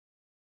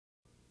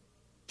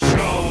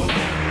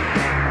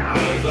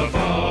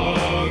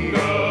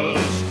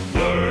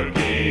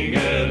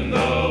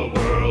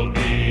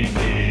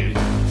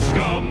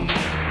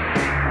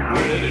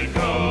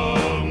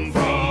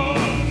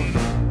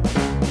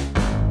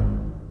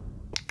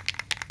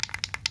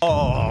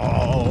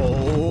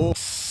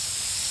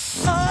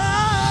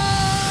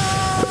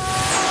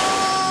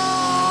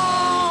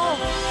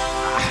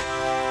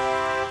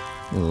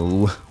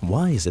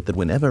is it that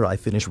whenever I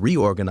finish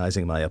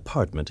reorganizing my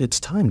apartment, it's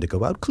time to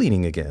go out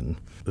cleaning again?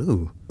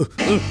 Ooh.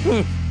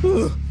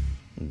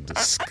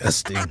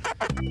 Disgusting.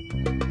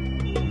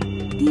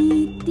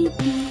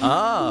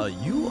 Ah,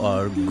 you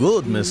are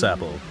good, Miss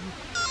Apple.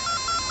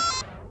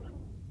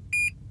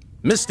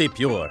 Misty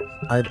Pure,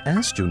 I've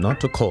asked you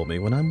not to call me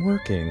when I'm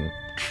working.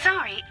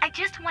 Sorry, I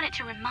just wanted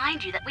to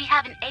remind you that we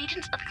have an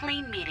Agents of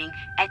Clean meeting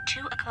at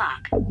 2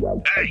 o'clock.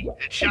 Hey,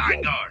 it's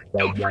Shine Guard.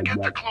 Don't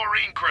forget the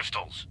chlorine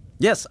crystals.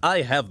 Yes,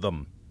 I have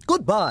them.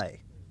 Goodbye.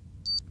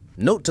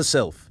 Note to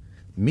self.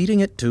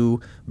 Meeting at 2,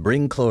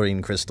 bring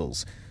chlorine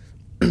crystals.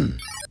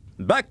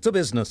 Back to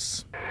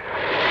business.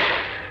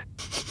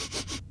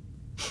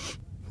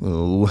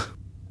 Oh.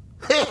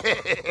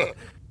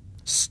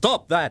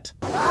 Stop that!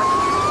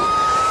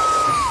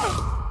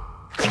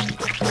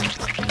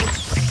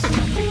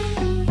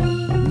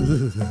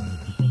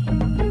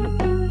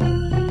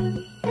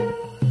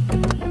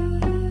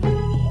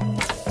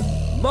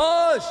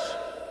 Mush!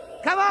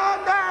 Come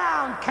on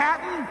down,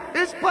 Captain.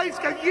 This place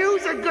could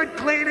use a good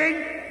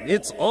cleaning.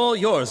 It's all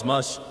yours,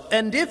 Mush.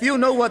 And if you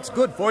know what's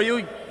good for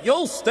you,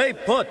 you'll stay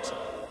put.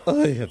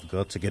 I have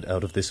got to get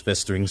out of this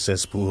festering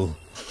cesspool.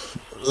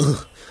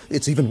 Ugh,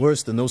 it's even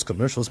worse than those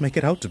commercials make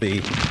it out to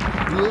be.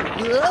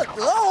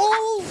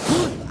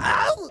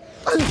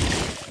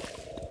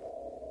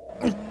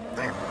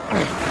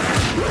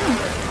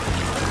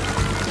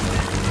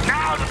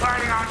 Now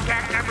departing on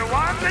deck number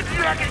 1, the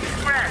Drug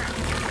Express.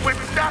 With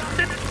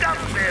Dustin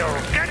Stumpville,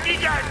 Gunky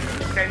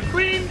Guns, and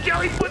Green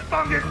Jellyfoot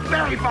Fungus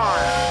Berry Bar.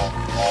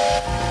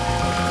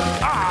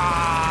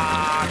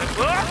 Ah, the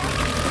book.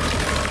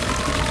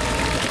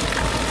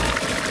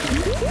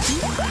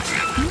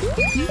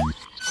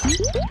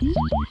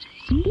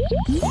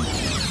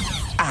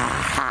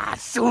 Ah,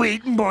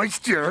 sweet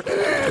moisture.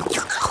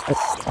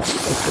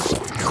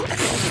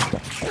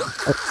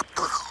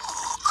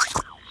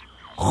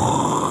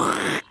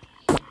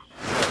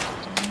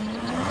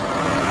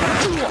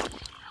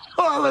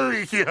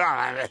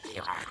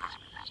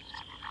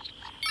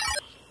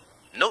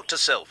 Note to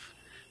self.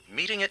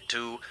 Meeting at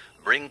 2,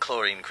 bring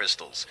chlorine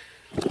crystals.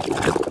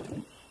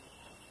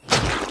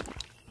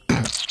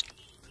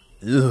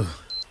 Ugh.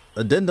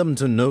 Addendum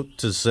to note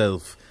to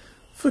self.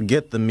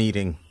 Forget the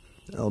meeting.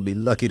 I'll be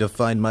lucky to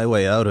find my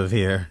way out of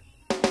here.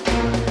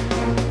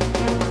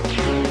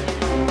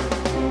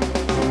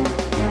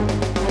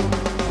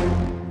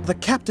 The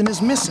captain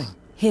is missing.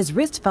 His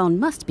wrist phone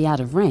must be out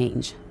of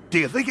range. Do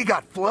you think he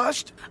got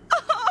flushed?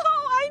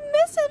 Oh, I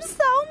miss him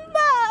so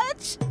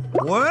much!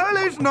 Well,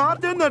 he's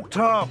not in the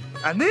tub,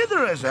 and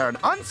neither is there an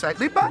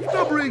unsightly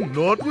bathtub ring.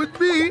 Not with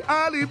me,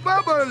 Ali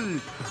Bubble.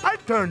 I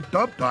turned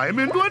tub time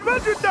into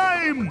adventure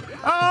time.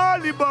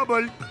 Ali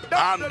Bubble.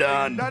 I'm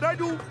done. That I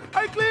do.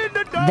 I clean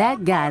the tub.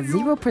 That guy's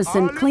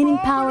 0% cleaning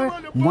power,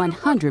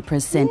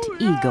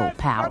 100% ego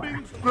power.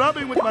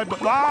 Scrubbing with my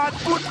butt.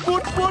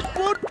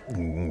 Foot.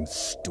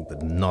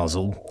 Stupid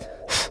nozzle.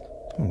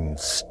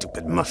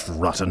 Stupid mush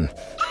rotten.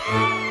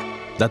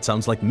 That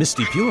sounds like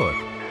Misty Pure.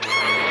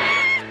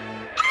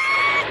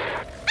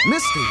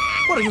 Misty,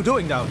 what are you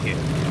doing down here?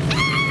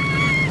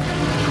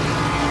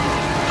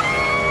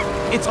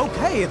 It's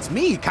okay, it's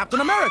me,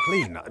 Captain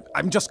Americlean.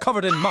 I'm just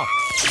covered in muck.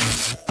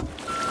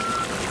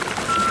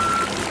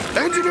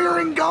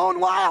 Engineering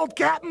going wild,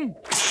 Captain.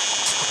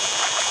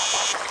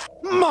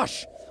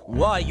 Mush!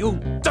 Why,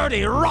 you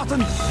dirty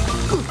rotten...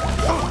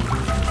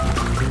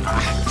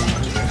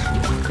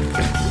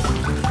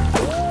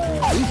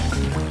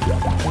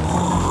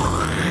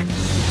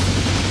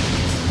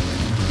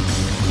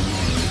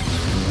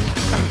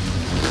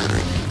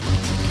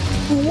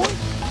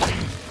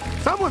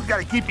 Someone's got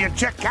to keep you in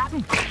check,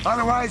 Captain.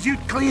 Otherwise,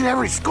 you'd clean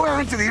every square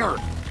inch of the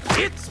earth.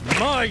 It's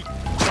my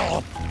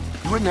job!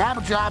 You wouldn't have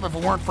a job if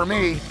it weren't for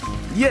me.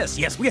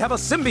 Yes, we have a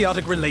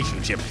symbiotic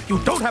relationship. You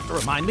don't have to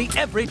remind me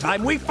every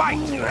time we fight.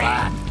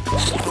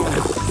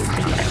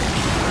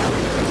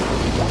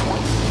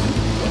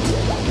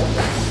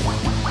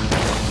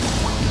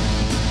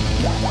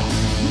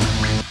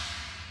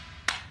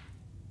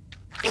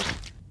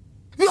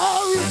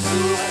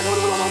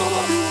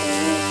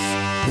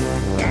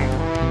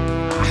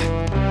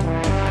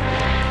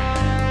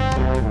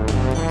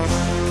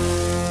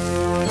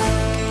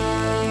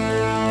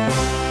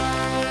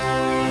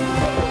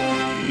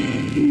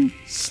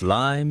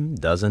 Slime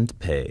doesn't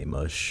pay,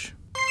 Mush.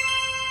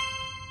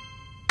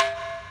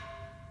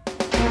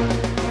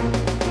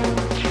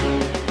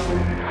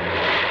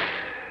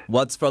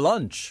 What's for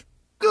lunch?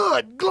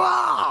 Good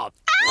glob!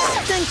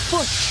 Stink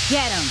foot,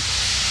 get him!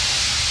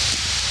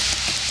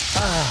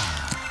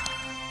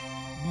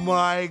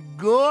 My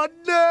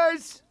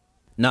goodness!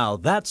 Now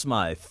that's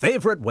my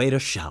favorite way to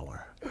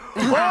shower.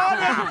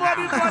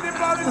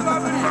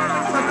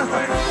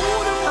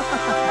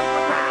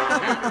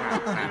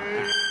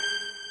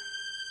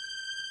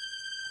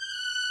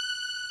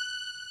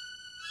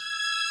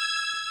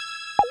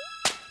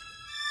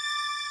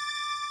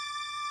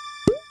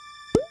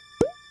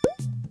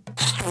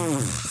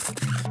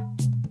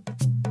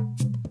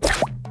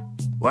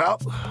 Well,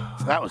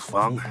 that was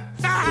fun.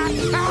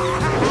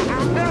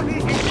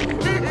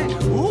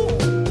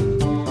 Ooh.